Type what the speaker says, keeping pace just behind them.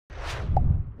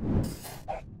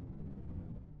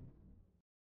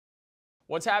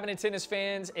What's happening, tennis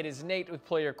fans? It is Nate with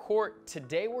Play Your Court.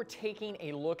 Today we're taking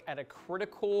a look at a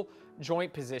critical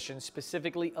joint position,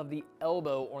 specifically of the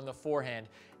elbow on the forehand.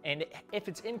 And if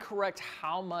it's incorrect,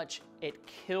 how much it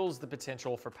kills the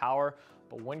potential for power.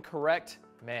 But when correct,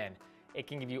 man, it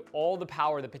can give you all the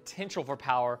power, the potential for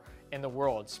power in the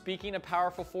world. Speaking of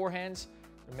powerful forehands,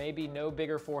 there may be no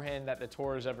bigger forehand that the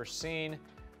tour has ever seen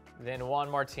than Juan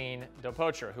Martín del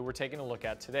Potro, who we're taking a look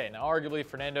at today. Now, arguably,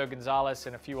 Fernando Gonzalez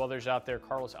and a few others out there,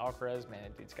 Carlos Alcaraz, man,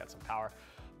 that dude's got some power.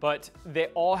 But they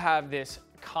all have this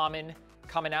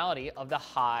commonality of the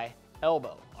high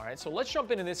elbow, all right? So let's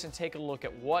jump into this and take a look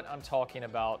at what I'm talking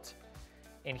about.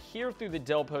 And here through the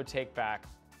Del Pot takeback,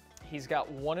 he's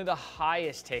got one of the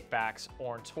highest takebacks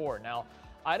on tour. Now,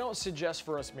 I don't suggest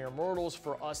for us mere mortals,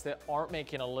 for us that aren't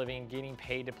making a living, getting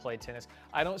paid to play tennis,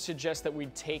 I don't suggest that we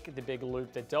take the big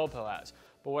loop that Del Pot has.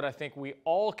 But what I think we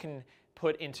all can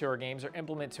put into our games or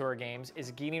implement to our games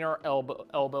is getting our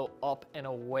elbow up and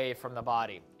away from the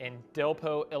body. And Del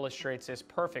Pot illustrates this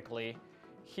perfectly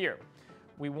here.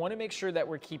 We want to make sure that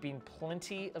we're keeping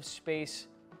plenty of space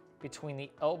between the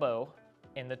elbow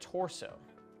and the torso.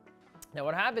 Now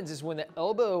what happens is when the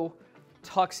elbow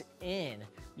tucks in,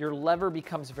 your lever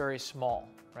becomes very small,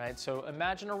 right? So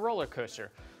imagine a roller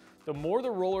coaster. The more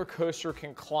the roller coaster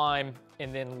can climb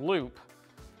and then loop,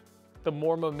 the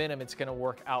more momentum it's gonna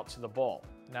work out to the ball.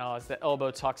 Now, as the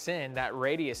elbow tucks in, that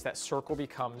radius, that circle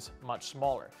becomes much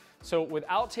smaller. So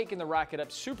without taking the racket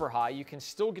up super high, you can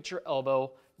still get your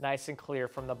elbow nice and clear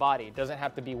from the body. It doesn't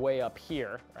have to be way up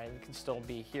here, right? You can still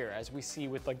be here, as we see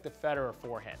with like the Federer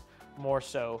forehand, more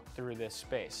so through this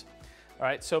space. All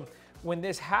right, so when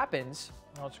this happens,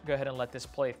 let's go ahead and let this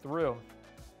play through.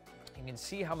 You can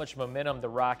see how much momentum the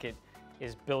racket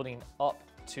is building up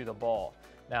to the ball.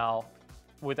 Now,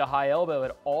 with a high elbow,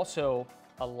 it also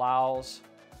allows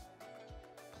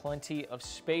plenty of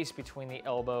space between the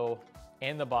elbow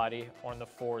and the body on the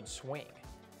forward swing.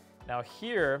 Now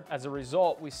here, as a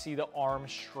result, we see the arm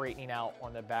straightening out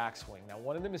on the backswing. Now,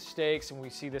 one of the mistakes, and we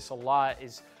see this a lot,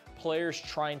 is players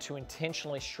trying to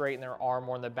intentionally straighten their arm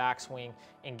on the backswing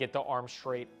and get the arm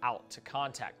straight out to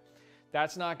contact.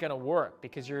 That's not gonna work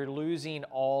because you're losing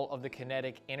all of the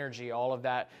kinetic energy, all of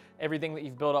that, everything that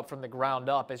you've built up from the ground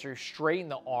up. As you straighten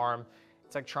the arm,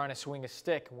 it's like trying to swing a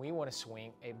stick, and we wanna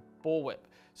swing a bullwhip.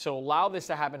 So allow this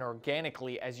to happen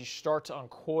organically. As you start to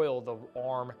uncoil, the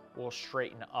arm will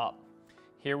straighten up.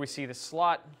 Here we see the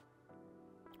slot,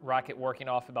 racket working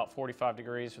off about 45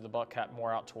 degrees with the butt cap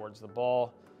more out towards the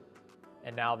ball.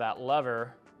 And now that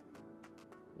lever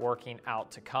working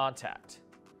out to contact.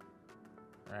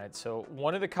 All right, so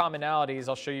one of the commonalities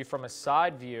I'll show you from a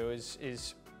side view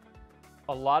is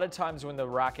a lot of times when the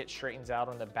racket straightens out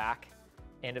on the back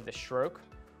end of the stroke,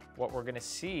 what we're gonna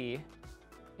see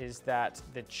is that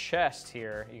the chest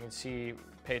here, you can see,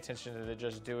 pay attention to the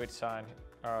just do it sign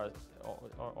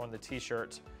on the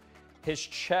t-shirt, his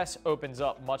chest opens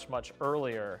up much, much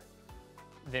earlier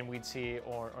than we'd see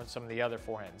on some of the other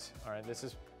forehands. All right, this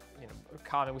is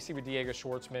common. We see with Diego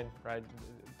Schwartzman, right?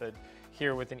 But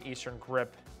here with an Eastern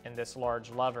grip and this large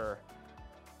lever,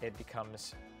 it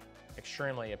becomes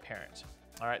extremely apparent.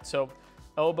 All right, so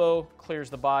elbow clears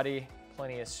the body,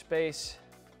 plenty of space.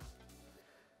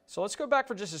 So let's go back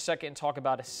for just a second and talk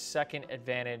about a second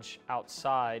advantage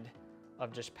outside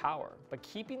of just power. But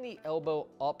keeping the elbow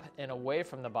up and away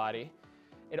from the body,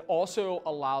 it also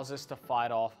allows us to fight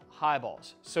off high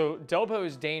balls. So Del Pot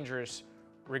is dangerous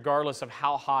regardless of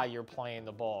how high you're playing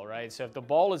the ball, right? So if the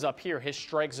ball is up here, his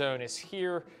strike zone is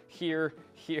here, here,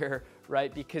 here,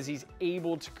 right? Because he's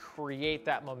able to create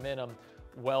that momentum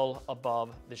well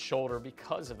above the shoulder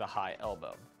because of the high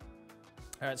elbow.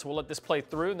 All right, so we'll let this play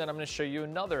through, and then I'm gonna show you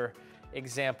another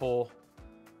example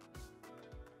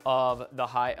of the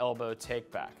high elbow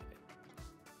takeback.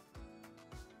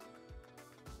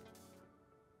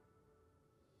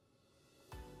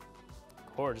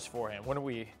 Gorgeous forehand. When do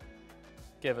we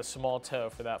give a small toe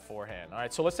for that forehand? All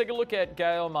right, so let's take a look at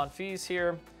Gael Monfils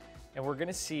here, and we're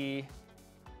gonna see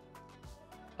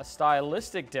a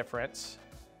stylistic difference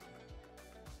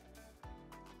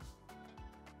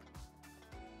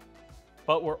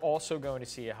but we're also going to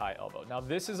see a high elbow. Now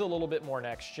this is a little bit more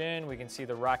next gen. We can see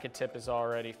the racket tip is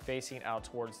already facing out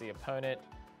towards the opponent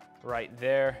right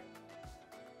there.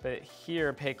 But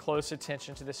here, pay close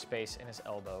attention to the space in his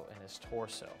elbow and his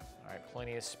torso. All right,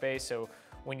 plenty of space. So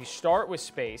when you start with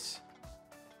space,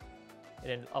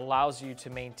 it allows you to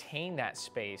maintain that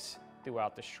space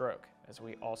throughout the stroke, as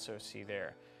we also see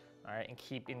there. All right, and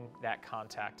keeping that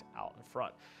contact out in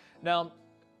front. Now,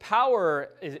 power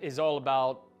is all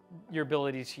about your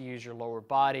ability to use your lower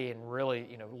body and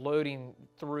really, loading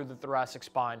through the thoracic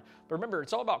spine. But remember,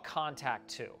 it's all about contact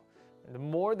too. The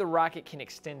more the racket can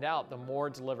extend out, the more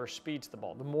it delivers speed to the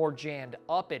ball. The more jammed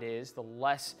up it is, the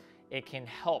less it can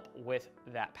help with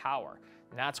that power.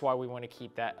 And that's why we want to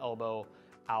keep that elbow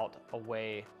out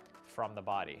away from the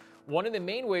body. One of the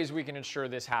main ways we can ensure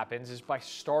this happens is by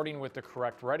starting with the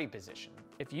correct ready position.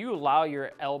 If you allow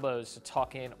your elbows to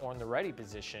tuck in on the ready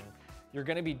position, you're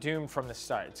going to be doomed from the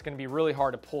start. It's going to be really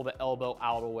hard to pull the elbow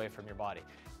out away from your body.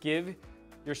 Give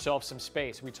yourself some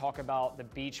space. We talk about the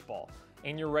beach ball.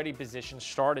 In your ready position,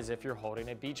 start as if you're holding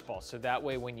a beach ball. So that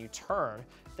way when you turn,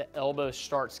 the elbow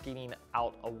starts getting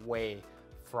out away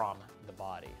from the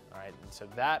body, all right? And so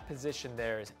that position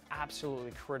there is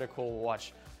absolutely critical.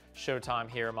 Watch Showtime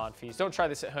here, Monfils. Don't try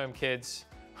this at home, kids.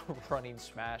 Running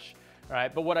smash, all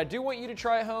right? But what I do want you to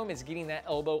try at home is getting that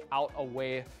elbow out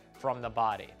away from the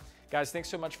body. Guys, thanks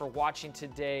so much for watching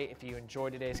today. If you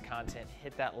enjoyed today's content,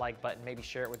 hit that like button, maybe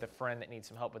share it with a friend that needs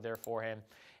some help with their forehand.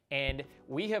 And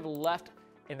we have left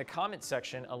in the comment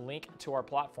section a link to our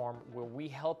platform where we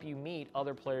help you meet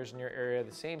other players in your area,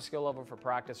 the same skill level for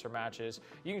practice or matches.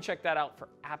 You can check that out for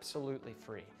absolutely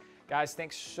free. Guys,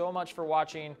 thanks so much for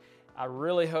watching. I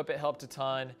really hope it helped a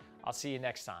ton. I'll see you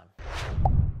next time.